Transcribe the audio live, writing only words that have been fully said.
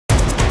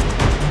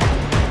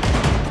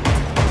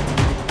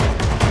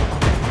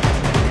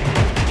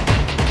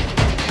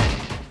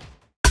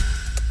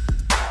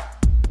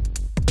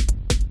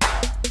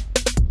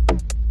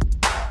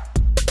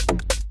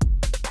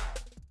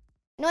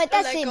No,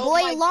 that's it,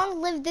 boy. Long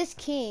live this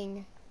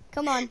king.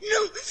 Come on.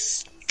 No,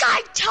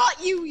 I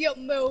taught you your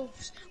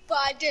moves, but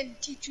I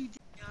didn't teach you.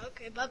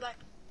 Okay, bye-bye.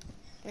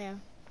 Yeah.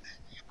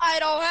 I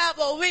don't have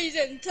a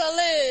reason to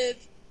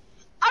live.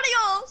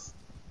 Adios.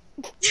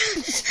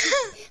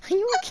 Are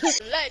you okay?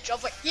 Ledge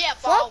over here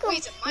for Welcome, a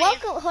reason,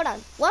 hold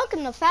on.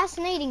 Welcome to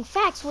Fascinating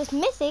Facts with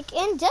Mythic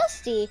and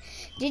Dusty.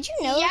 Did you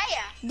know? Yeah.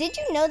 Did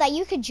you know that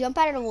you could jump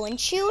out of a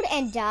windshield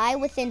and die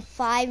within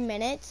 5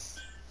 minutes?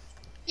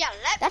 Yeah,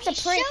 let me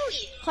show you.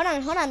 Hold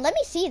on. Let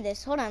me see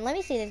this.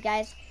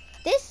 Guys.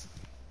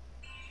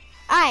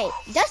 Alright,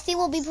 Dusty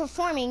will be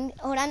performing,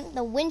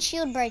 the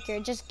windshield breaker.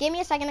 Just give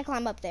me a second to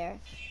climb up there.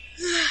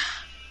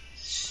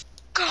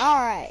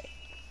 Alright.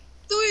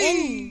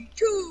 3,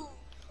 2,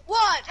 1.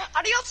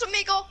 Adios,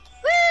 amigo.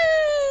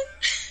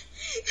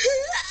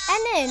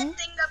 And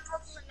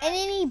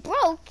then he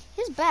broke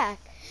his back,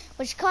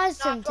 which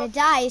caused him to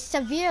die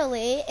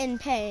severely in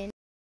pain.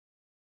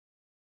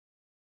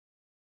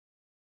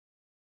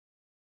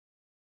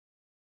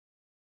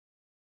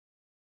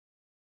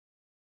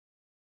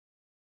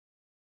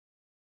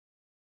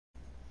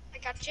 I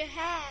got your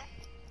hat.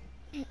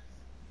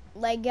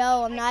 Let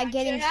go. I'm not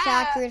getting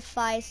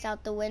sacrificed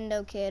out the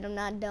window, kid. I'm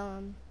not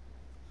dumb.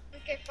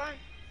 Okay, fine.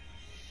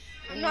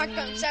 I'm not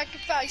gonna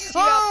sacrifice you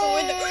out the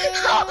window.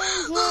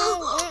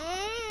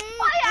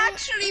 I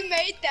actually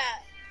made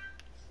that.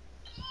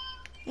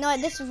 No,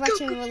 this is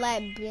Russian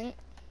roulette, bitch.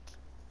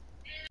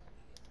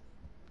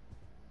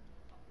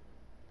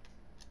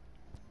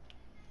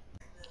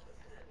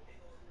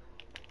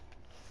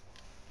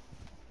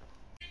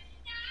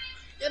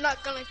 You're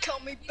not gonna kill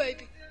me,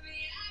 baby.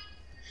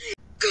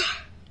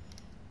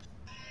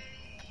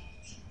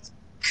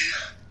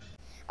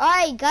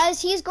 Alright,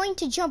 guys, he's going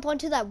to jump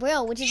onto that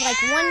rail, which is like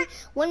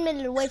one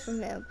minute away from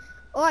him.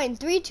 Alright, in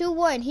 3, 2,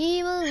 1.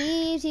 He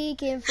believes he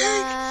can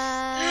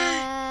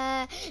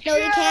fly. No,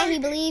 he can't. He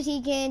believes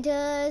he can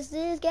touch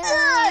this guy.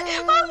 God,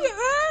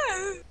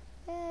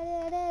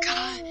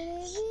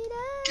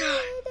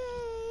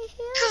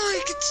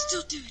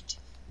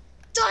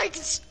 I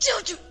can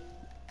still do it.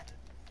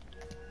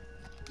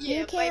 Yeah,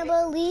 you can't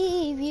baby.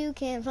 believe you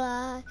can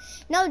fly.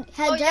 No,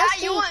 Dusty, yeah,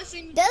 you want to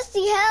see me?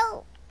 Dusty,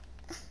 help.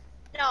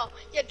 No,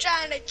 you're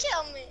trying to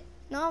kill me.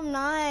 No, I'm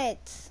not.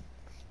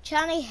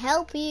 Trying to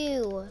help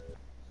you.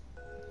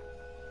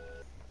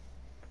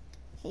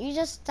 You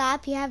just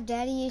stop. You have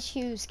daddy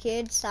issues,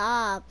 kid.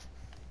 Stop.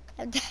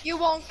 You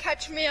won't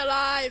catch me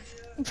alive.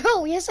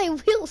 Bro, yes I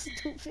will,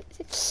 stupid.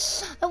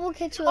 I will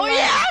catch you alive. Oh,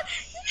 yeah?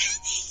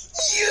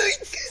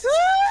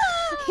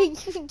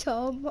 You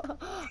dumb.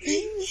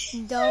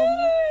 You dumb.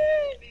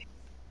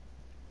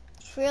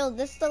 For real,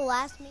 this is the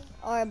last meeting.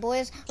 Alright,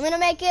 boys. I'm gonna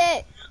make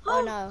it.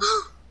 Oh, no.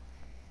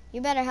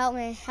 You better help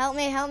me. Help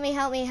me. I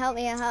got you.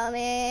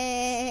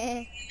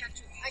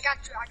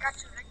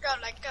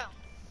 Let go.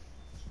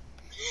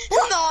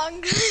 No, I'm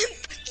good.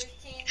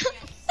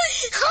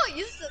 Oh,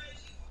 you said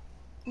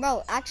it.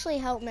 Bro, actually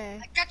help me.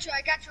 I got you.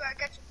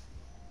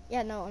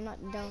 Yeah, no, I'm not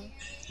dumb.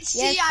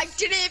 See, I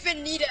didn't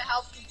even need to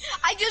help you.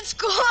 I just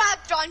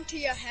grabbed onto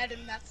your head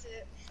and that's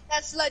it.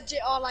 That's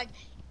legit all like,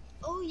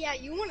 oh yeah,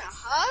 you want a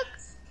hug?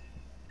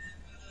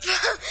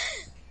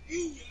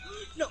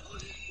 No,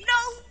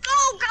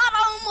 oh God,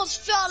 I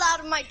almost fell out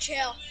of my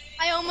chair.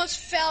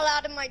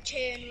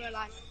 In real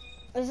life.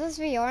 Is this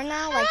VR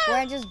now? Like, where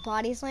I just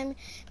body slam?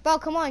 Bro,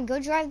 come on, go.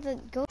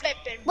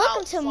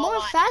 Welcome to more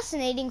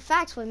fascinating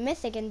facts with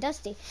Mythic and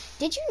Dusty.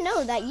 Did you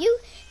know that you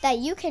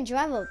can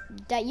drive a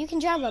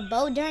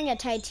boat during a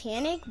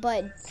Titanic,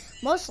 but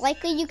most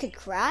likely you could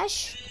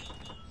crash?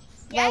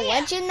 Yeah, well,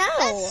 what'd you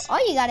know?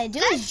 All you gotta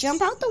do is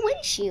jump out the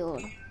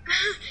windshield.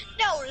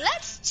 No,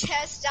 let's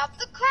test out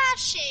the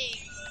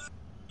crashing.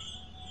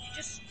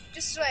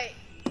 Just wait.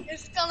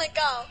 It's gonna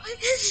go.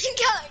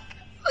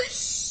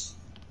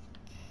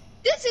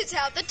 This is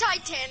how the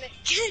Titanic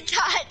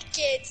died,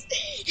 kids.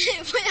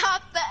 It went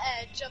off the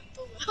edge of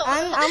the world.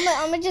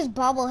 I'm just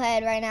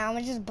bobblehead right now.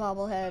 Help me!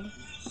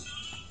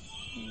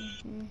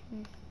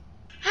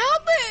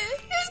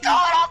 It's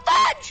going off the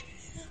edge!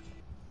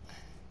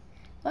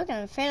 Look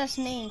at the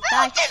fascinating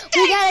fact.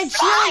 We gotta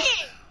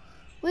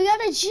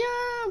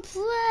jump!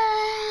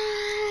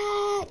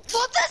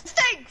 What this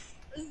thing's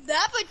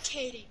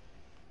levitating.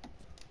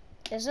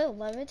 Is it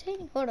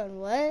levitating? Hold on,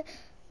 what?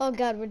 Oh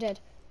God, we're dead.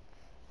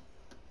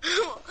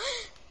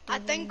 I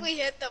think we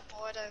hit the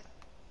border.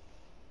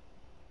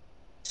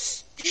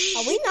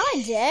 Are we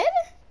not dead?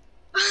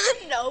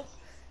 Nope.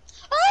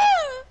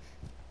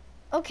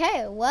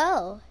 Okay,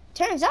 well,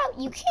 turns out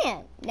you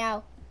can't.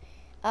 Now,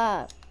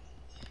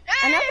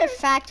 another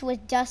fact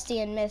with Dusty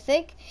and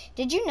Mythic.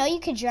 Did you know you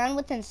could drown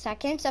within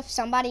seconds of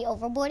somebody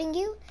overboarding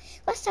you?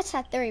 Let's test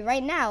that theory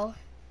right now.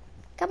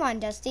 Come on,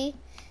 Dusty.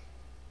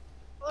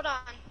 Hold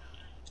on.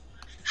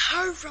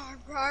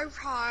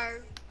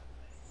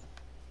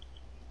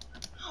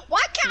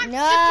 Why can't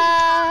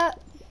I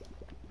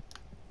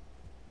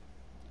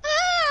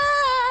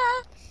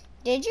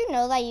Did you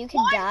know that you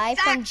can die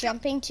from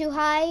jumping too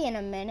high in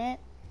a minute?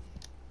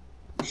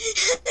 You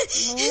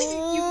missed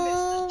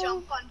the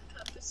jump on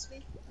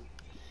purposely.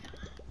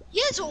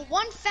 There's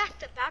one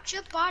fact about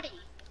your body.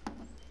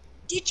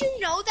 Did you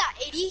know that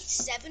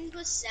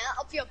 87%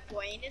 of your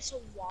brain is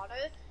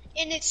water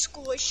and it's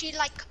squishy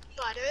like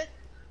butter?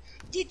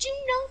 Did you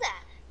know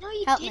that? No,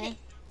 you Help didn't. me.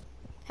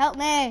 Help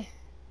me.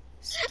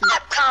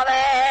 I'm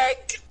coming!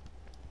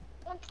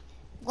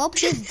 Well,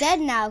 he's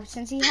dead now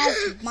since he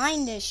has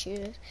mind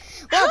issues.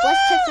 Well, let's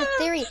test the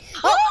theory.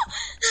 Oh!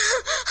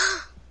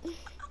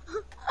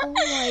 Oh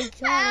my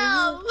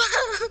god.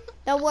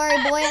 Don't worry,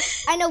 boy.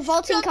 I know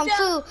vaulting kung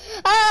fu.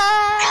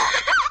 Ah!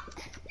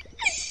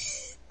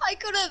 I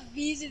could have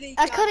easily.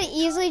 I could have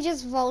easily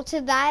just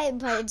vaulted that,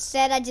 but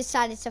instead I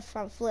decided to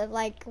front flip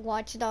like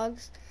Watch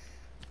Dogs.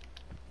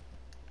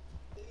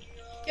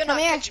 You're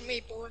not catching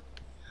me, boy.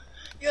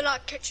 You're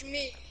not catching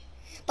me.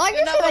 Like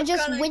I said, I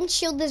just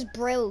windshield this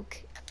broke.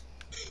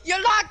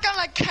 You're not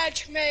gonna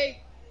catch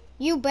me.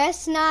 You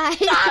best not.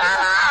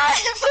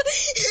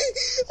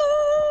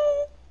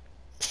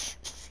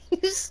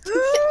 You stupid.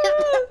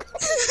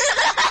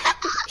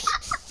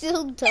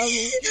 Still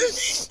dummy.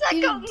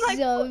 You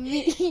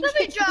dummy. Let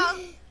me drown.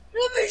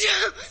 Let me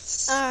drown.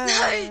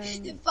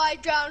 If I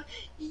drown,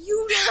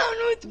 you drown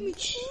with me.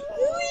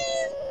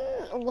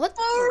 What?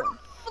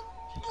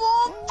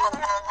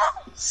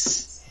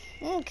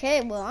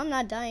 Okay, well, I'm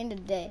not dying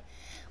today.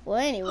 Well,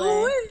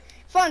 anyway,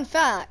 fun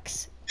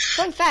facts.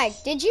 Fun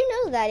fact, did you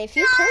know that if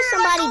you pull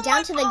somebody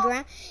down to the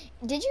ground,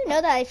 did you know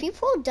that if you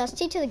pull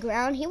Dusty to the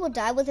ground, he will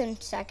die within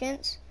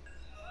seconds?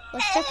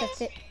 Let's check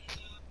the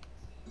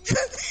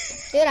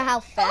Dude, how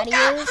fat he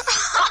is.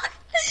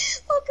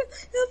 Okay,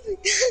 help me.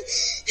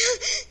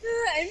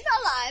 I'm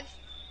alive.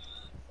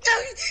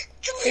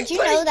 Did you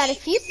know that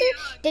if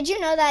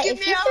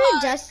you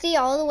threw Dusty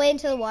all the way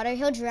into the water,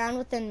 he'll drown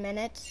within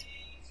minutes?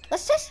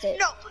 Let's test it.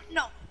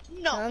 No.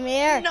 Come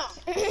here. No.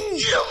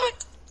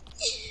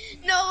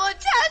 No more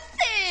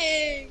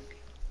testing.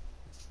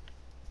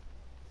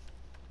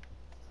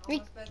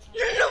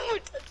 No more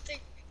testing.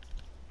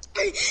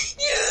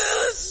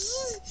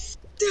 Yes.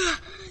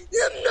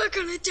 I'm not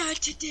gonna die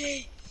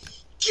today.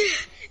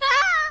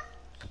 Ah!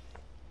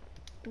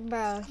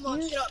 Bro. Come on,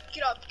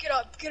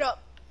 get up.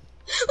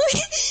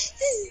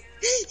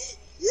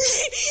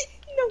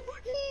 No.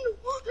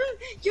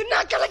 You're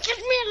not gonna get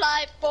me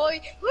alive,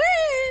 boy.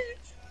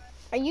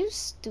 Are you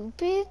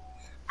stupid?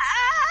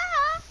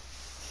 Ah!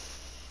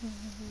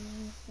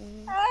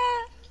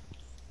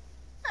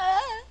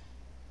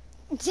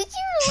 Did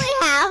you really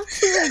have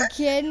to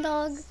again,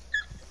 dog?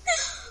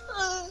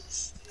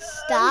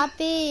 Stop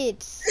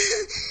it.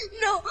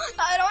 No,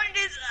 I don't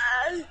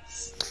deserve.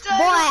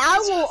 Boy, I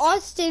will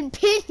Austin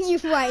pin you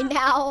right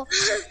now.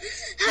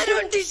 I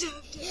don't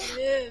deserve to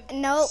live.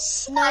 Nope.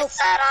 I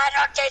said I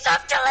don't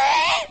deserve to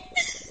live.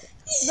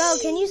 Bro,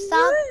 can you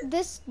stop?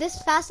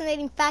 This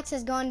fascinating fact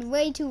has gone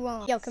way too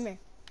wrong. Yo, come here.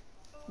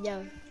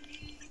 Yo.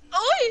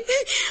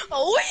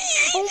 Oh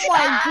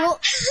my god.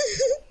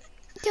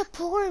 The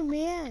poor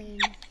man.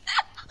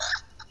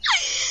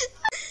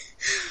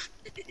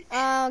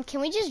 Can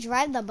we just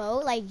drive the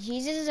boat? Like,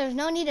 Jesus, there's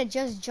no need to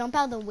just jump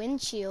out the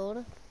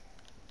windshield.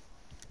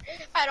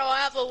 I don't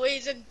have a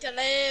reason to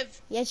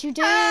live. Yes, you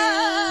do.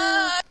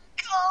 What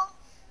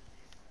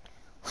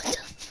the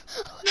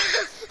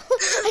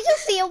I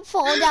just see him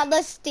fall down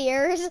the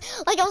stairs.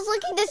 Like, I was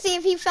looking to see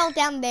if he fell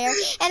down there,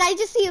 and I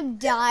just see him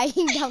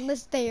dying down the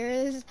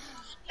stairs.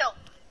 No.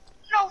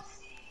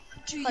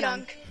 I'm too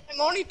young. I'm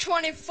only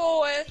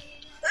 24.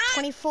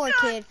 24,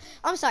 kid.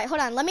 I'm sorry.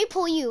 Hold on. Let me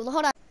pull you.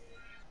 Hold on.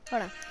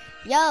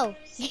 Yo.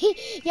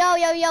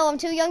 yo. I'm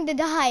too young to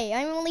die.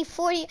 I'm only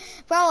 40.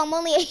 Bro, I'm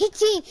only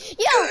 18.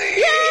 Yo.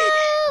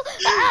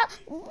 Ah.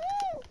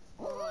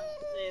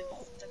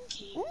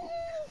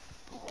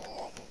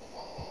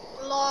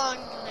 Long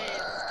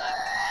live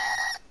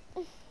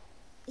the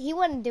He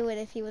wouldn't do it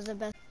if he was the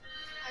best.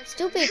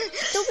 Stupid.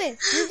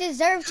 You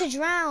deserve to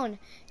drown.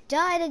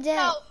 Die today.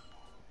 No.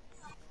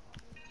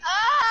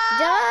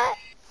 Die.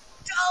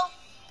 No.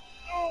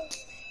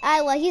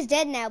 Alright, well, he's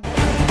dead now.